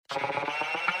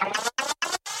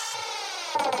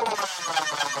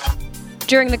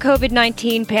During the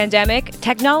COVID-19 pandemic,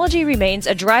 technology remains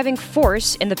a driving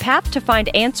force in the path to find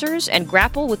answers and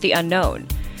grapple with the unknown.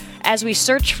 As we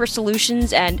search for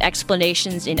solutions and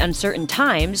explanations in uncertain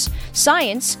times,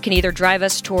 science can either drive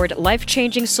us toward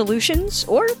life-changing solutions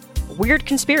or weird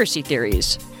conspiracy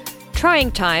theories.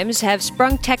 Trying times have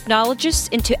sprung technologists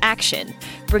into action,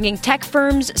 bringing tech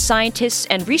firms, scientists,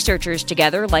 and researchers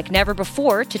together like never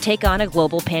before to take on a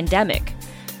global pandemic.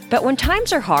 But when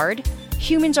times are hard,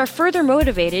 humans are further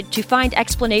motivated to find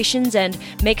explanations and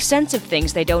make sense of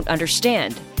things they don't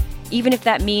understand, even if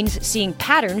that means seeing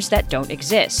patterns that don't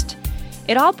exist.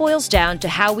 It all boils down to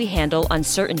how we handle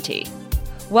uncertainty.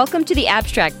 Welcome to the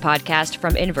Abstract Podcast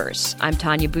from Inverse. I'm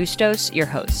Tanya Bustos, your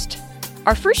host.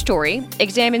 Our first story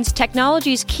examines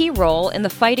technology's key role in the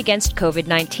fight against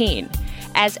COVID-19.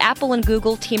 As Apple and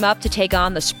Google team up to take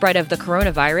on the spread of the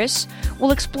coronavirus,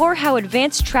 we'll explore how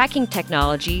advanced tracking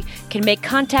technology can make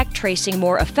contact tracing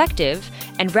more effective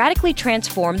and radically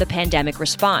transform the pandemic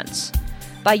response.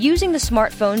 By using the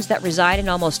smartphones that reside in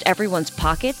almost everyone's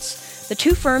pockets, the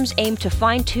two firms aim to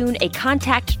fine-tune a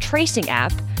contact tracing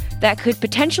app that could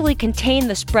potentially contain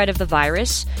the spread of the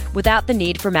virus without the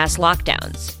need for mass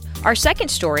lockdowns. Our second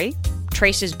story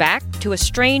traces back to a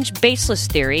strange baseless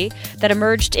theory that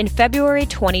emerged in February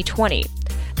 2020,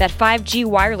 that 5G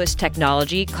wireless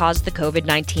technology caused the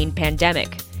COVID-19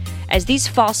 pandemic. As these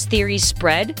false theories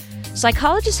spread,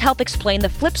 psychologists help explain the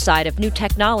flip side of new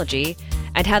technology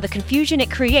and how the confusion it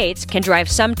creates can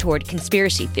drive some toward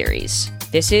conspiracy theories.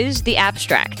 This is The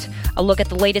Abstract, a look at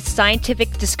the latest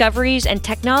scientific discoveries and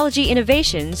technology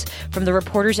innovations from the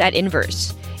reporters at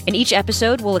Inverse. In each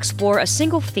episode, we'll explore a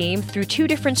single theme through two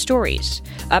different stories.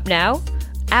 Up now,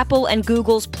 Apple and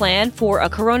Google's plan for a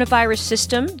coronavirus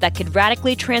system that could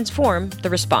radically transform the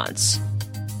response.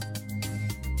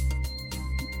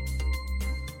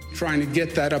 Trying to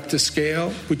get that up to scale,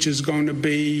 which is going to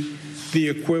be the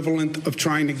equivalent of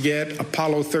trying to get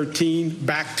Apollo 13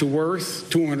 back to Earth,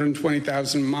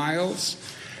 220,000 miles,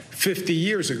 50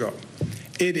 years ago.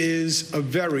 It is a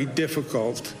very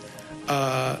difficult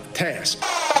task.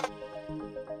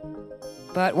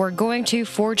 But we're going to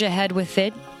forge ahead with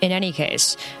it in any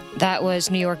case. That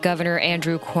was New York Governor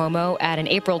Andrew Cuomo at an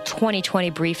April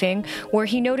 2020 briefing where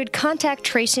he noted contact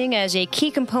tracing as a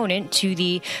key component to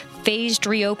the phased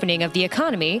reopening of the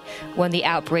economy when the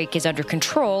outbreak is under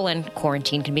control and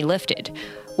quarantine can be lifted.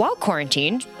 While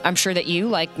quarantined, I'm sure that you,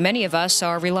 like many of us,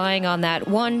 are relying on that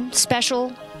one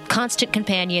special, constant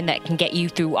companion that can get you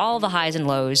through all the highs and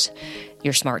lows,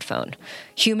 your smartphone.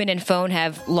 Human and phone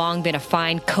have long been a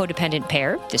fine codependent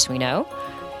pair, this we know.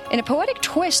 In a poetic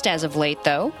twist as of late,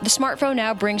 though, the smartphone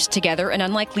now brings together an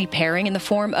unlikely pairing in the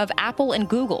form of Apple and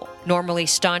Google. Normally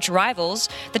staunch rivals,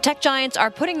 the tech giants are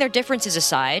putting their differences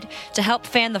aside to help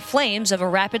fan the flames of a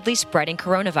rapidly spreading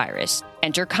coronavirus.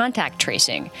 Enter contact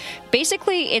tracing.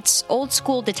 Basically, it's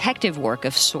old-school detective work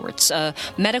of sorts, a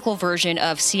medical version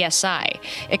of CSI.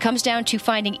 It comes down to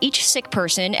finding each sick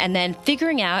person and then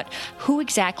figuring out who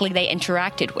exactly they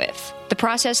interacted with. The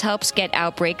process helps get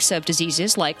outbreaks of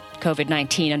diseases like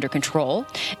COVID-19 under control,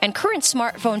 and current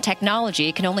smartphone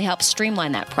technology can only help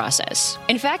streamline that process.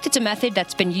 In fact, it's a method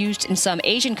that's been used in some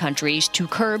Asian countries to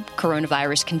curb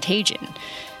coronavirus contagion.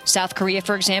 South Korea,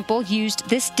 for example, used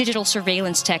this digital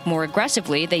surveillance tech more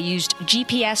aggressively. They used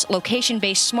GPS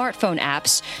location-based smartphone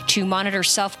apps to monitor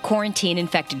self-quarantine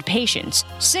infected patients.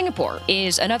 Singapore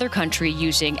is another country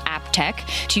using app tech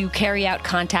to carry out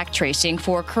contact tracing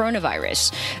for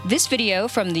coronavirus. This video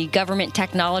from the Government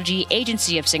Technology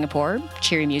Agency of Singapore,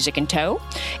 cheery music in tow,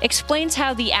 explains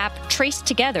how the app Trace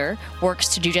Together works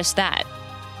to do just that.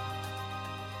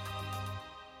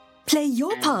 Play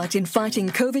your part in fighting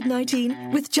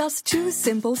COVID-19 with just two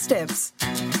simple steps.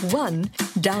 1.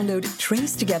 Download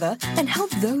Trace Together and help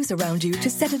those around you to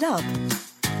set it up.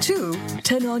 2.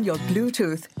 Turn on your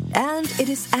Bluetooth. And it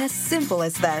is as simple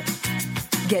as that.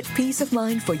 Get peace of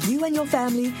mind for you and your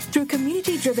family through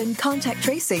community-driven contact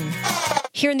tracing.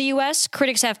 Here in the U.S.,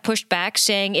 critics have pushed back,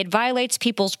 saying it violates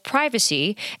people's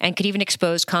privacy and could even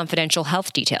expose confidential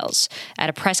health details. At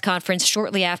a press conference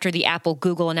shortly after the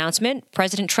Apple-Google announcement,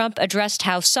 President Trump addressed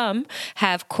how some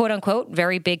have, quote-unquote,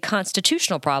 very big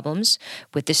constitutional problems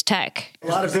with this tech. A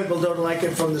lot of people don't like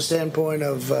it from the standpoint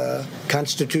of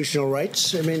constitutional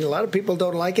rights. I mean, a lot of people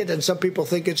don't like it, and some people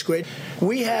think it's great.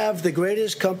 We have the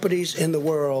greatest companies in the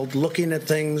world looking at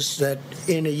things that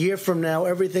in a year from now,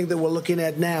 everything that we're looking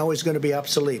at now is going to be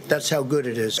obsolete. That's how good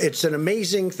it is. It's an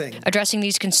amazing thing. Addressing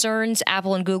these concerns,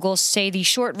 Apple and Google say the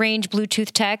short-range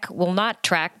Bluetooth tech will not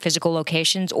track physical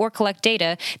locations or collect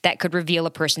data that could reveal a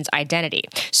person's identity.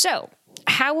 So,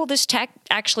 how will this tech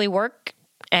actually work?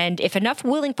 And if enough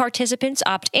willing participants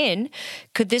opt in,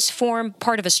 could this form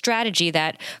part of a strategy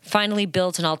that finally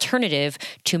builds an alternative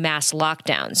to mass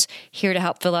lockdowns? Here to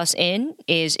help fill us in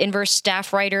is Inverse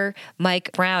staff writer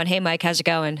Mike Brown. Hey, Mike, how's it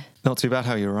going? Not too bad.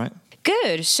 How are you, all right?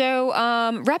 Good. So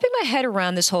wrapping my head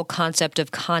around this whole concept of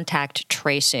contact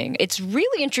tracing, it's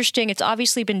really interesting. It's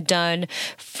obviously been done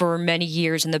for many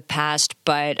years in the past,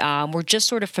 but we're just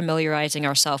sort of familiarizing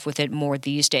ourselves with it more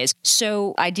these days.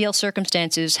 So ideal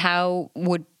circumstances, how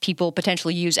would people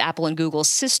potentially use Apple and Google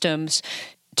systems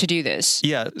to do this?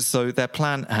 Yeah, so their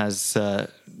plan has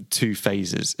two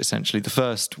phases, essentially. The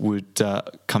first would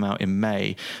come out in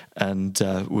May and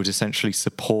would essentially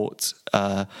support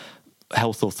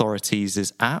health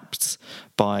authorities' apps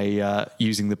by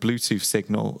using the Bluetooth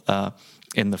signal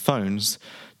in the phones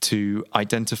to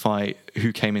identify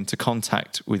who came into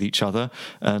contact with each other.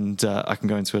 And I can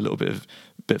go into a little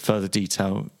bit further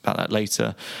detail about that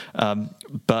later.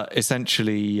 But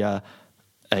essentially,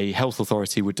 a health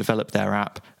authority would develop their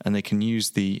app, and they can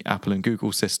use the Apple and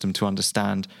Google system to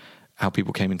understand how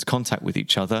people came into contact with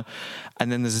each other.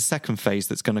 And then there's a second phase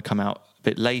that's going to come out a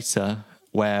bit later,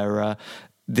 where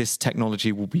this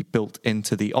technology will be built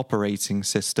into the operating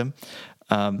system.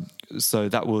 So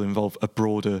that will involve a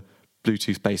broader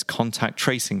Bluetooth-based contact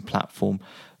tracing platform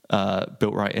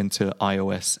built right into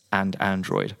iOS and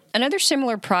Android. Another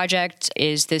similar project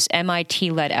is this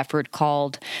MIT-led effort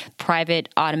called Private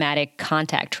Automatic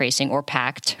Contact Tracing, or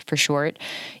PACT for short.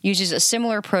 Uses a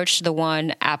similar approach to the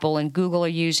one Apple and Google are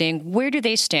using. Where do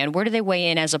they stand? Where do they weigh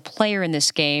in as a player in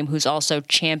this game who's also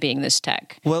championing this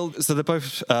tech? Well, so they're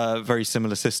both very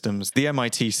similar systems. The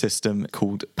MIT system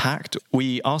called PACT.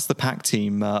 We asked the PACT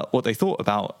team what they thought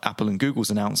about Apple and Google's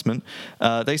announcement.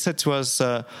 They said to us,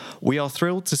 we are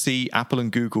thrilled to see Apple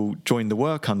and Google join the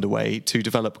work underway to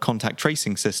develop contact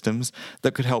tracing systems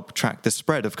that could help track the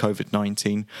spread of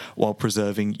COVID-19 while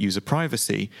preserving user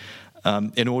privacy.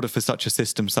 In order for such a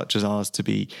system such as ours to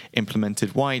be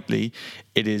implemented widely,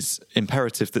 it is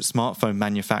imperative that smartphone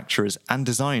manufacturers and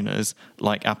designers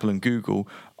like Apple and Google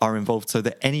are involved so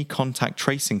that any contact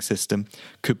tracing system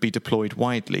could be deployed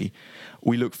widely.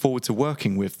 We look forward to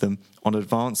working with them on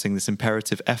advancing this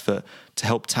imperative effort to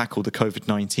help tackle the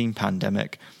COVID-19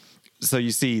 pandemic. So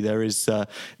you see, there is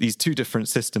these two different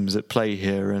systems at play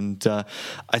here, and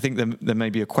I think there may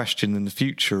be a question in the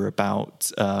future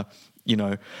about,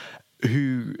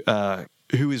 who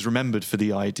is remembered for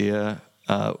the idea,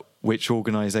 which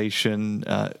organization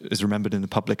is remembered in the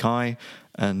public eye,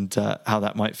 and how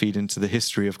that might feed into the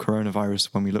history of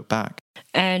coronavirus when we look back.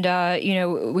 And,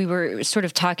 we were sort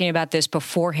of talking about this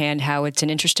beforehand, how it's an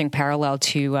interesting parallel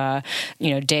to,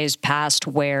 days past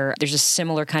where there's a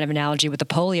similar kind of analogy with the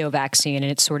polio vaccine.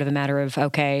 And it's sort of a matter of,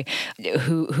 okay,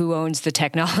 who owns the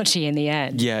technology in the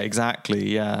end? Yeah,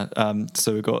 exactly. Yeah.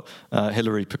 So we've got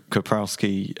Hillary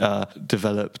Koprowski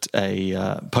developed a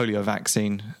polio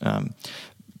vaccine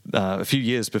a few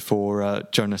years before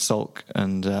Jonas Salk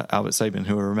and Albert Sabin,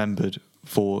 who are remembered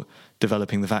for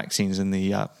developing the vaccines in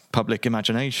the public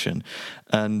imagination.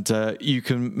 And you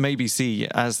can maybe see,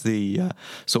 as the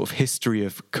sort of history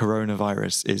of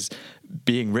coronavirus is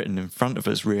being written in front of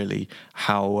us, really,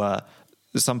 how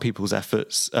some people's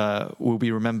efforts will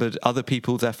be remembered, other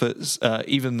people's efforts,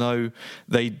 even though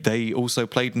they also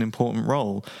played an important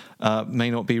role,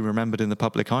 may not be remembered in the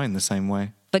public eye in the same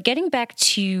way. But getting back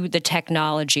to the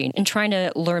technology and trying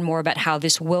to learn more about how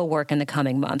this will work in the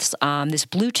coming months, this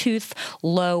Bluetooth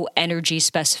low energy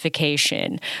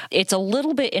specification, it's a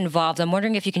little bit involved. I'm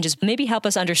wondering if you can just maybe help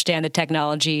us understand the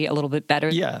technology a little bit better.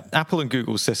 Yeah, Apple and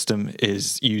Google's system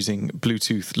is using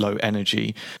Bluetooth low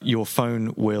energy. Your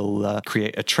phone will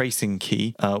create a tracing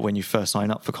key when you first sign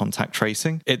up for contact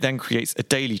tracing. It then creates a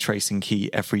daily tracing key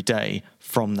every day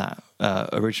from that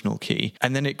original key.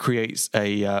 And then it creates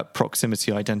a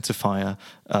proximity identifier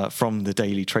from the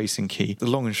daily tracing key. The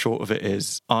long and short of it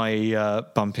is, I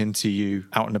bump into you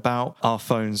out and about. Our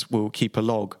phones will keep a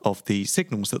log of the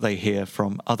signals that they hear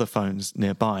from other phones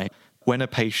nearby. When a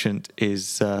patient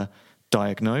is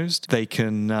diagnosed, they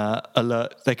can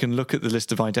they can look at the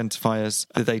list of identifiers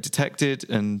that they detected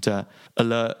and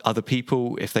alert other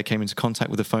people if they came into contact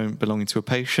with a phone belonging to a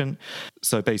patient.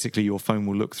 So basically your phone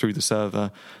will look through the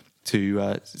server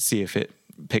to see if it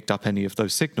picked up any of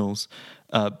those signals,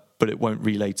 but it won't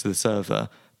relay to the server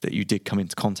that you did come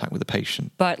into contact with a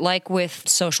patient. But like with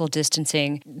social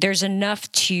distancing, there's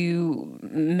enough to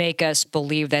make us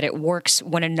believe that it works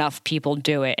when enough people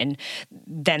do it. And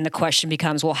then the question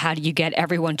becomes, well, how do you get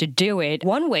everyone to do it?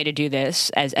 One way to do this,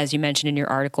 as you mentioned in your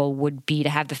article, would be to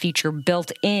have the feature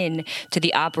built in to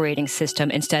the operating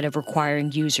system instead of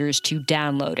requiring users to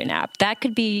download an app. That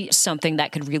could be something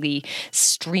that could really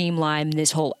streamline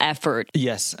this whole effort.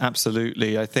 Yes,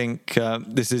 absolutely. I think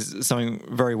this is something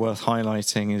very worth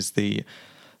highlighting is the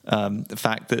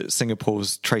fact that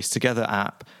Singapore's Trace Together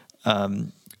app,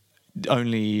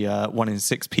 only 1 in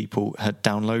 6 people had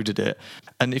downloaded it.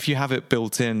 And if you have it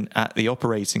built in at the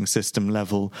operating system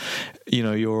level,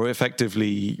 you're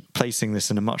effectively placing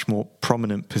this in a much more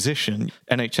prominent position.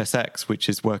 NHSX, which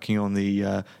is working on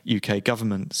the UK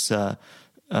government's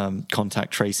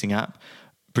contact tracing app,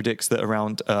 predicts that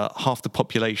around half the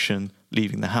population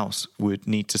leaving the house would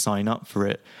need to sign up for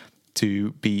it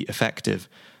to be effective.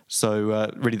 So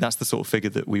really, that's the sort of figure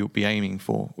that we will be aiming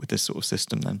for with this sort of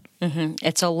system then. Mm-hmm.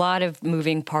 It's a lot of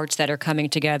moving parts that are coming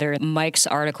together. Mike's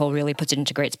article really puts it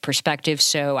into great perspective,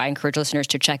 so I encourage listeners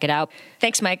to check it out.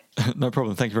 Thanks, Mike. No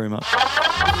problem. Thank you very much.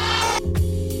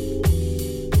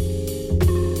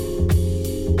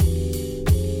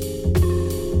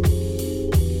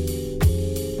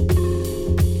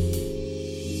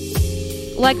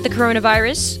 Like the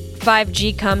coronavirus,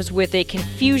 5G comes with a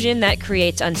confusion that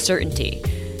creates uncertainty.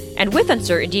 And with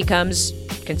uncertainty comes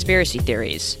conspiracy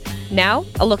theories. Now,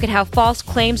 a look at how false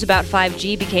claims about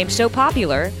 5G became so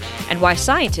popular and why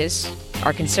scientists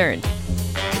are concerned.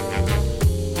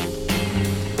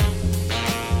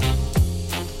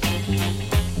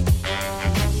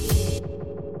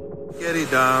 Get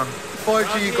it down.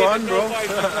 5G gone, bro.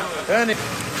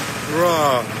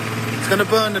 Bro, it's gonna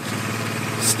burn it.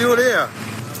 Still there.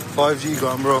 5G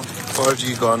gone, bro.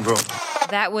 5G gone, bro.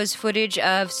 That was footage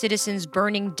of citizens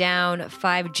burning down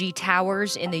 5G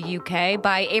towers in the UK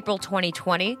by April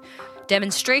 2020.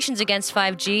 Demonstrations against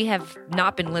 5G have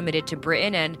not been limited to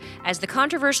Britain, and as the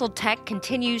controversial tech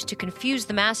continues to confuse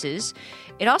the masses,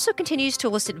 it also continues to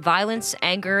elicit violence,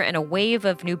 anger, and a wave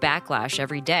of new backlash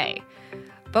every day.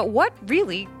 But what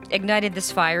really ignited this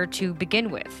fire to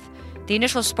begin with? The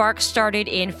initial spark started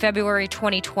in February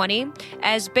 2020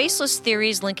 as baseless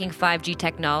theories linking 5G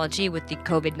technology with the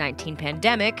COVID-19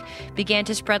 pandemic began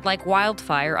to spread like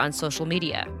wildfire on social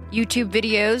media. YouTube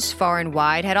videos far and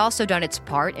wide had also done its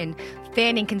part in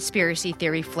fanning conspiracy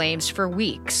theory flames for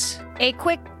weeks. A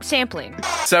quick sampling.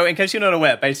 So, in case you're not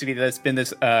aware, basically there's been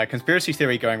this conspiracy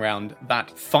theory going around that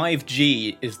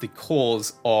 5G is the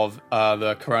cause of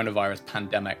the coronavirus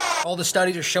pandemic. All the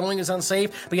studies are showing is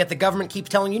unsafe, but yet the government keeps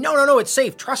telling you, no, it's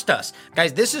safe, trust us.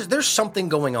 Guys, there's something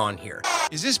going on here.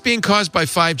 Is this being caused by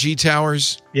 5G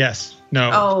towers? Yes.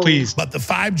 No, please. But the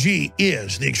 5G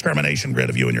is the extermination grid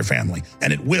of you and your family,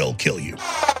 and it will kill you.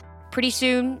 Pretty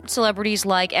soon, celebrities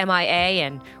like MIA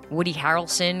and Woody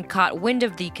Harrelson caught wind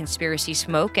of the conspiracy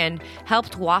smoke and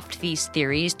helped waft these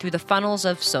theories through the funnels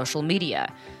of social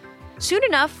media. Soon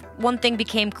enough, one thing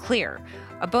became clear.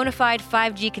 A bona fide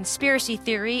 5G conspiracy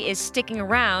theory is sticking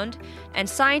around, and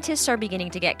scientists are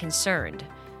beginning to get concerned.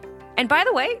 And by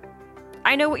the way,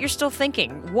 I know what you're still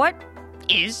thinking. What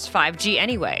is 5G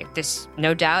anyway? This,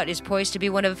 no doubt, is poised to be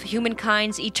one of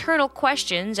humankind's eternal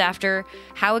questions after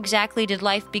how exactly did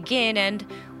life begin and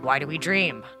why do we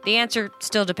dream? The answer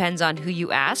still depends on who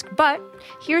you ask, but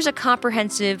here's a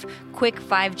comprehensive, quick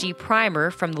 5G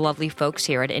primer from the lovely folks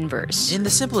here at Inverse. In the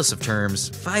simplest of terms,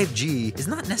 5G is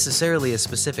not necessarily a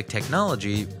specific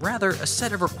technology, rather a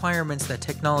set of requirements that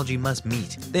technology must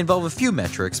meet. They involve a few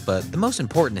metrics, but the most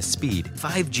important is speed.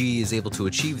 5G is able to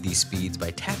achieve these speeds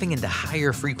by tapping into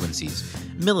higher frequencies,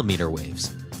 millimeter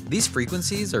waves. These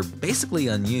frequencies are basically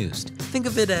unused. Think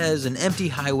of it as an empty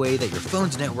highway that your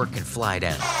phone's network can fly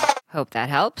down. Hope that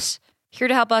helps. Here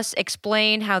to help us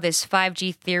explain how this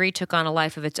 5G theory took on a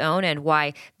life of its own and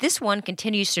why this one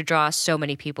continues to draw so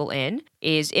many people in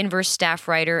is Inverse staff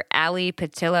writer Ali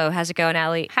Patillo. How's it going,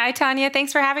 Ali? Hi, Tanya.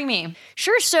 Thanks for having me.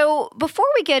 Sure. So before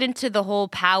we get into the whole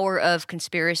power of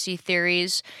conspiracy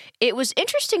theories, it was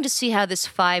interesting to see how this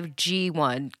 5G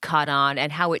one caught on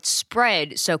and how it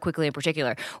spread so quickly in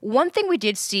particular. One thing we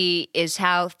did see is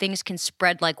how things can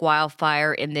spread like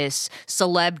wildfire in this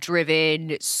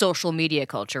celeb-driven social media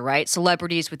culture, right?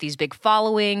 Celebrities with these big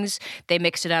followings, they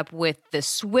mix it up with the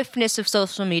swiftness of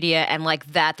social media, and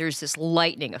like that, there's this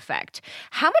lightning effect.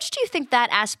 How much do you think that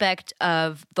aspect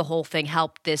of the whole thing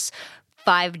helped this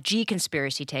 5G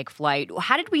conspiracy take flight.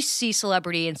 How did we see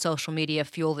celebrity and social media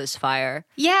fuel this fire?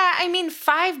 Yeah, I mean,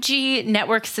 5G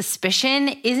network suspicion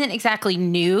isn't exactly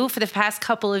new. For the past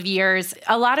couple of years,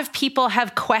 a lot of people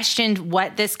have questioned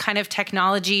what this kind of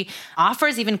technology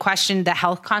offers, even questioned the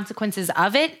health consequences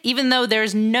of it, even though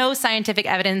there's no scientific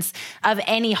evidence of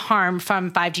any harm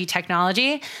from 5G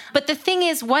technology. But the thing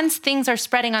is, once things are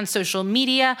spreading on social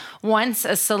media, once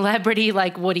a celebrity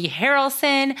like Woody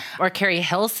Harrelson or Carrie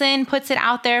Hilson puts it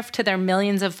out there to their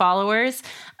millions of followers,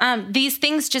 these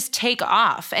things just take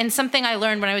off. And something I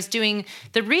learned when I was doing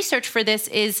the research for this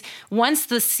is once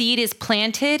the seed is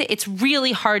planted, it's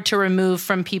really hard to remove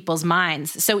from people's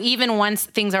minds. So even once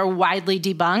things are widely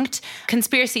debunked,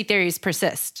 conspiracy theories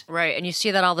persist. Right. And you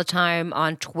see that all the time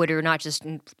on Twitter, not just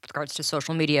in regards to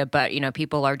social media, but,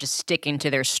 people are just sticking to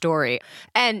their story.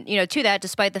 And, to that,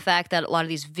 despite the fact that a lot of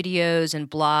these videos and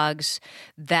blogs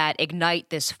that ignite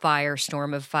this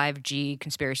firestorm of 5G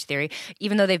conspiracy theory,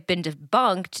 even though they've been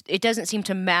debunked, it doesn't seem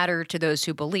to matter to those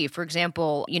who believe. For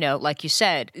example, like you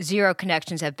said, 0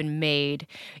 connections have been made,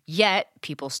 yet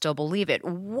people still believe it.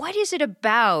 What is it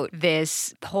about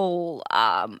this whole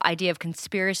idea of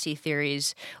conspiracy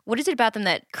theories? What is it about them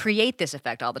that create this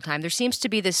effect all the time? There seems to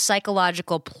be this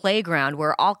psychological playground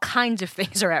where all kinds of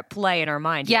things are at play in our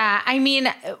mind. Yeah, I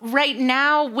mean, right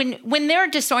now, when there are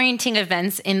disorienting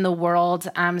events in the world,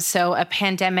 so a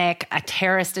pandemic, a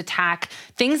terrorist attack,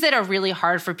 things that are really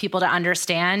hard for people to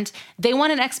understand, they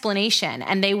want an explanation.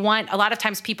 And a lot of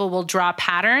times people will draw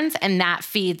patterns, and that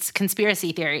feeds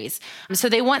conspiracy theories. So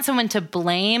they want someone to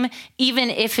blame, even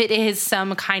if it is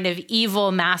some kind of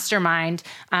evil mastermind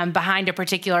behind a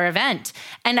particular event.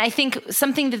 And I think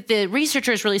something that the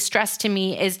researchers really stressed to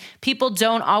me is people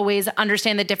don't always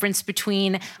understand the difference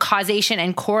between causation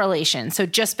and correlation. So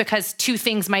just because 2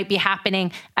 things might be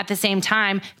happening at the same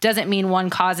time doesn't mean one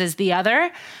causes the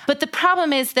other. But the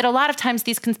problem is that a lot of times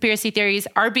these conspiracy theories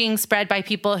are being spread by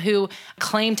people who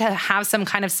claim to have some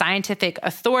kind of scientific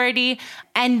authority.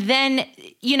 And then,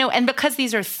 and because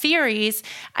these are theories,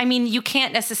 I mean, you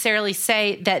can't necessarily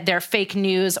say that they're fake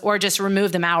news or just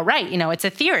remove them outright. It's a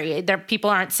theory. People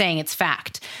aren't saying it's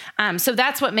fact. So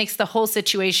that's what makes the whole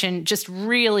situation just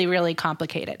really, really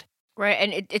complicated. Right.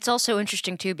 And it's also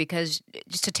interesting, too, because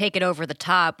just to take it over the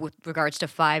top with regards to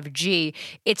 5G,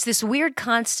 it's this weird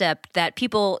concept that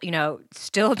people,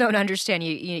 still don't understand.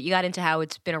 You got into how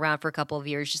it's been around for a couple of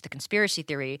years, just the conspiracy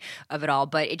theory of it all.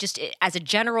 But as a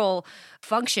general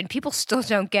function, people still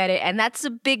don't get it. And that's a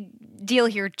big deal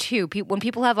here, too. When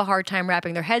people have a hard time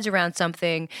wrapping their heads around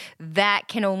something, that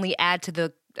can only add to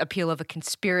the appeal of a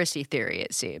conspiracy theory,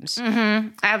 it seems. Mm-hmm.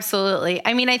 Absolutely.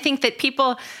 I mean, I think that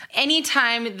people,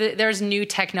 anytime there's new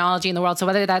technology in the world, so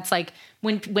whether that's like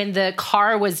when the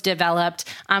car was developed,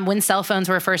 when cell phones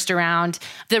were first around,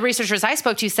 the researchers I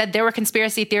spoke to said there were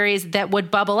conspiracy theories that would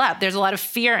bubble up. There's a lot of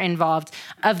fear involved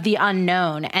of the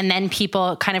unknown. And then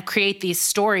people kind of create these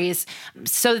stories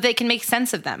so that they can make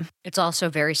sense of them. It's also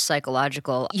very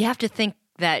psychological. You have to think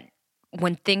that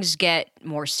when things get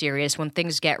more serious, when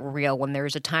things get real, when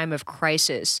there's a time of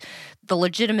crisis, the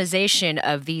legitimization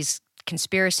of these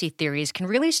conspiracy theories can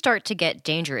really start to get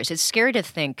dangerous. It's scary to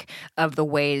think of the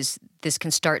ways this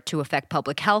can start to affect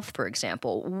public health, for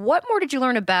example. What more did you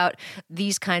learn about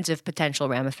these kinds of potential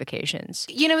ramifications?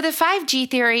 The 5G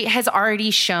theory has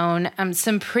already shown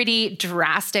some pretty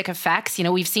drastic effects.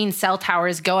 We've seen cell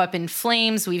towers go up in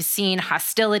flames. We've seen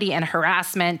hostility and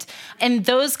harassment. And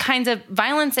those kinds of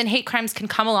violence and hate crimes can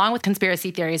come along with conspiracy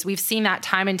theories. We've seen that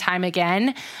time and time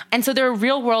again. And so there are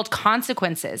real-world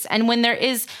consequences. And when there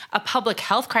is a public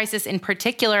health crisis in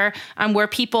particular, where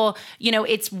people,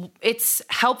 it's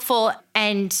helpful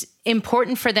and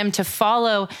important for them to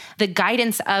follow the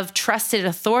guidance of trusted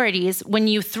authorities. When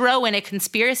you throw in a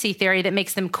conspiracy theory that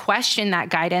makes them question that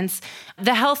guidance,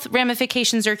 the health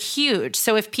ramifications are huge.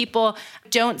 So if people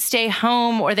don't stay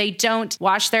home or they don't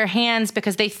wash their hands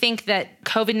because they think that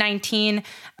COVID-19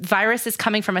 virus is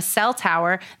coming from a cell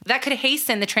tower, that could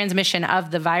hasten the transmission of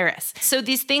the virus. So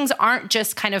these things aren't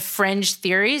just kind of fringe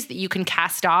theories that you can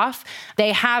cast off.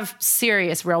 They have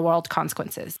serious real-world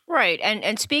consequences. Right.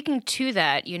 And speaking to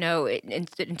that, and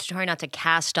to try not to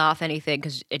cast off anything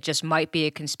because it just might be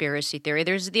a conspiracy theory,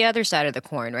 there's the other side of the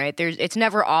coin, right? It's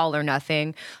never all or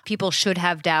nothing. People should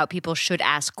have doubt. People should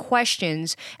ask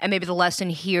questions. And maybe the lesson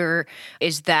here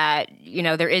is that,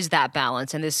 there is that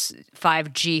balance. And this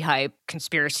 5G hype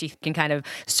conspiracy can kind of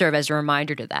serve as a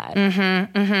reminder to that.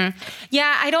 Mm-hmm, mm-hmm.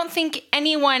 Yeah, I don't think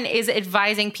anyone is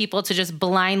advising people to just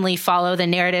blindly follow the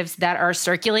narratives that are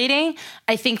circulating.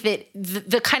 I think that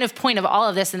the kind of point of all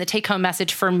of this and the take-home take-home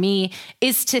message for me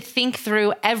is to think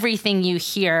through everything you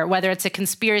hear, whether it's a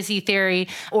conspiracy theory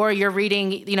or you're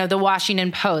reading, the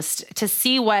Washington Post, to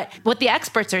see what the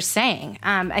experts are saying.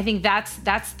 I think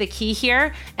that's the key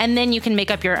here, and then you can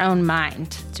make up your own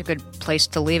mind. It's a good place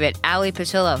to leave it. Ali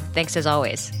Patillo, thanks as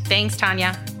always. Thanks,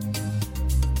 Tanya.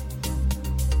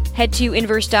 Head to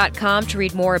inverse.com to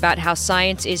read more about how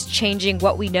science is changing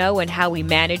what we know and how we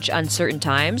manage uncertain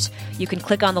times. You can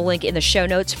click on the link in the show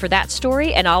notes for that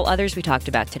story and all others we talked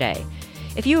about today.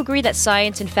 If you agree that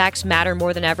science and facts matter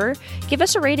more than ever, give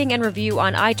us a rating and review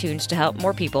on iTunes to help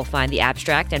more people find The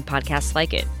Abstract and podcasts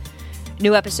like it.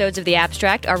 New episodes of The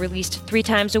Abstract are released 3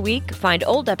 times a week. Find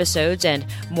old episodes and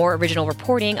more original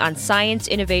reporting on science,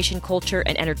 innovation, culture,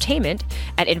 and entertainment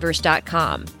at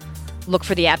inverse.com. Look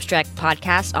for The Abstract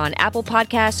podcast on Apple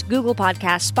Podcasts, Google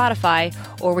Podcasts, Spotify,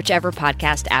 or whichever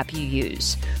podcast app you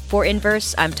use. For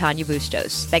Inverse, I'm Tanya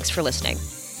Bustos. Thanks for listening.